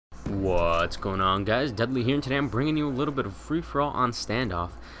What's going on, guys? Deadly here, and today I'm bringing you a little bit of free-for-all on Standoff.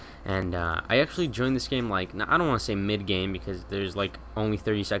 And I actually joined this game like, I don't want to say mid-game because there's like only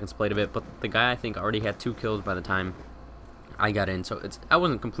 30 seconds played of it, but the guy I think already had 2 kills by the time I got in, so I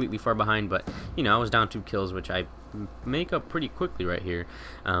wasn't completely far behind, but you know, I was down 2 kills, which I make up pretty quickly right here.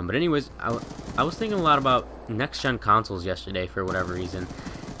 But anyways, I was thinking a lot about next-gen consoles yesterday for whatever reason,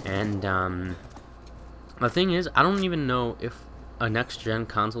 and the thing is, I don't even know if a next-gen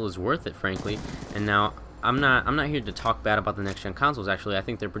console is worth it, frankly. And now I'm not here to talk bad about the next-gen consoles. Actually, I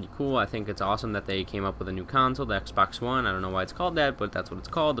think they're pretty cool. I think it's awesome that they came up with a new console, the Xbox One. I don't know why it's called that, but that's what it's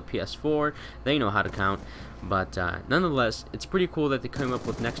called. The PS4, they know how to count. But nonetheless, it's pretty cool that they came up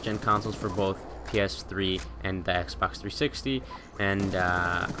with next-gen consoles for both PS3 and the Xbox 360. And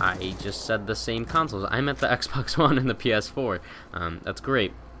I just said the same consoles. I meant the Xbox One and the PS4. That's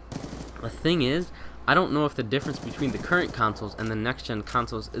great. The thing is, I don't know if the difference between the current consoles and the next-gen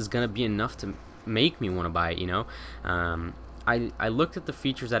consoles is going to be enough to make me want to buy it, you know? I looked at the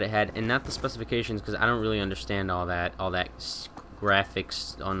features that it had, and not the specifications, because I don't really understand all that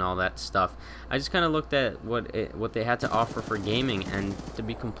graphics and all that stuff. I just kind of looked at what they had to offer for gaming, and to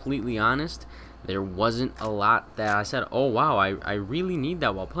be completely honest, there wasn't a lot that I said, oh wow, I really need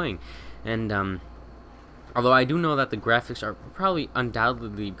that while playing. And although I do know that the graphics are probably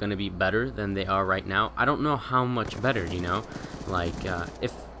undoubtedly going to be better than they are right now, I don't know how much better, you know? Like,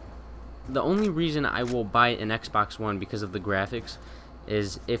 if the only reason I will buy an Xbox One because of the graphics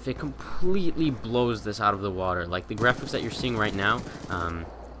is if it completely blows this out of the water. Like, the graphics that you're seeing right now,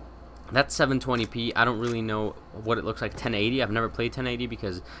 that's 720p. I don't really know what it looks like 1080. I've never played 1080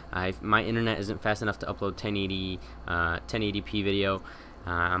 because my internet isn't fast enough to upload 1080p video.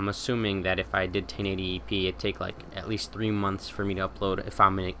 I'm assuming that if I did 1080p, it'd take like at least 3 months for me to upload a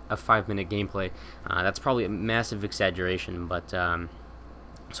 5-minute gameplay. That's probably a massive exaggeration, but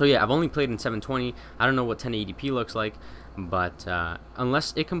so yeah, I've only played in 720. I don't know what 1080p looks like, but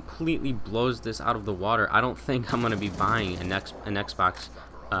unless it completely blows this out of the water, I don't think I'm gonna be buying an Xbox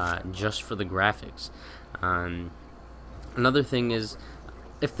just for the graphics. Another thing is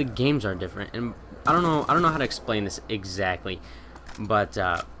if the games are different, and I don't know how to explain this exactly. But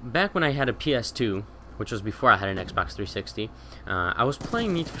back when I had a PS2, which was before I had an Xbox 360, I was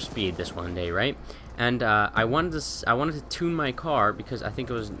playing Need for Speed this one day, right? And I wanted to tune my car because I think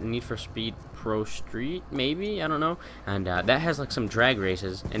it was Need for Speed Pro Street, maybe, I don't know. And that has like some drag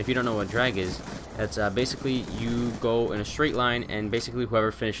races. And if you don't know what drag is, it's basically you go in a straight line, and basically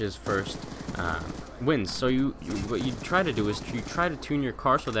whoever finishes first wins. So what you try to do is you try to tune your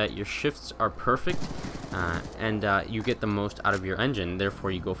car so that your shifts are perfect, and you get the most out of your engine,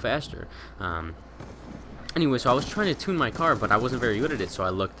 therefore you go faster. Anyway, so I was trying to tune my car, but I wasn't very good at it, so I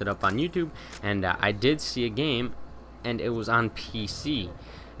looked it up on YouTube, and I did see a game, and it was on PC.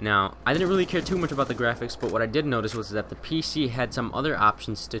 Now, I didn't really care too much about the graphics, but what I did notice was that the PC had some other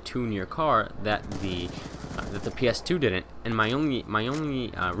options to tune your car that the PS2 didn't, and my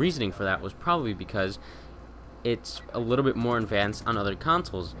only reasoning for that was probably because it's a little bit more advanced on other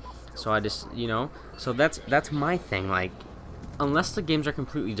consoles. So I just, you know, so that's my thing. Like, unless the games are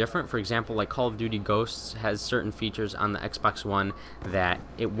completely different, for example, like Call of Duty Ghosts has certain features on the Xbox One that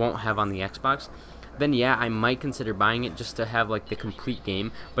it won't have on the Xbox, then yeah, I might consider buying it just to have like the complete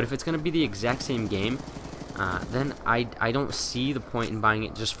game. But if it's going to be the exact same game, then I don't see the point in buying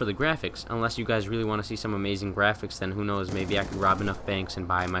it just for the graphics. Unless you guys really want to see some amazing graphics, then who knows, maybe I could rob enough banks and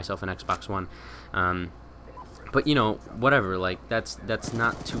buy myself an Xbox One. But you know, whatever, like that's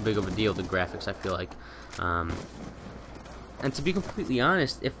not too big of a deal, the graphics, I feel like. And to be completely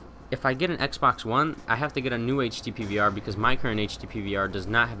honest, if I get an Xbox One, I have to get a new HD PVR because my current HD PVR does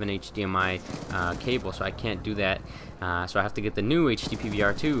not have an HDMI cable, so I can't do that. So I have to get the new HD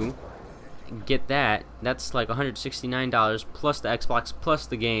PVR too. Get that. That's like $169 plus the Xbox plus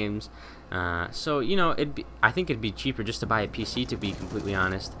the games. So you know, I think it'd be cheaper just to buy a PC, to be completely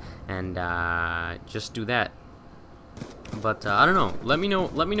honest, and just do that. But I don't know. Let me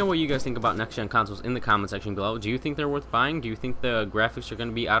know what you guys think about next-gen consoles in the comment section below. Do you think they're worth buying? Do you think the graphics are going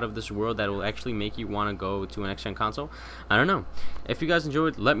to be out of this world that will actually make you want to go to an next-gen console? I don't know. If you guys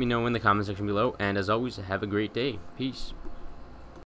enjoyed, let me know in the comment section below. And as always, have a great day. Peace.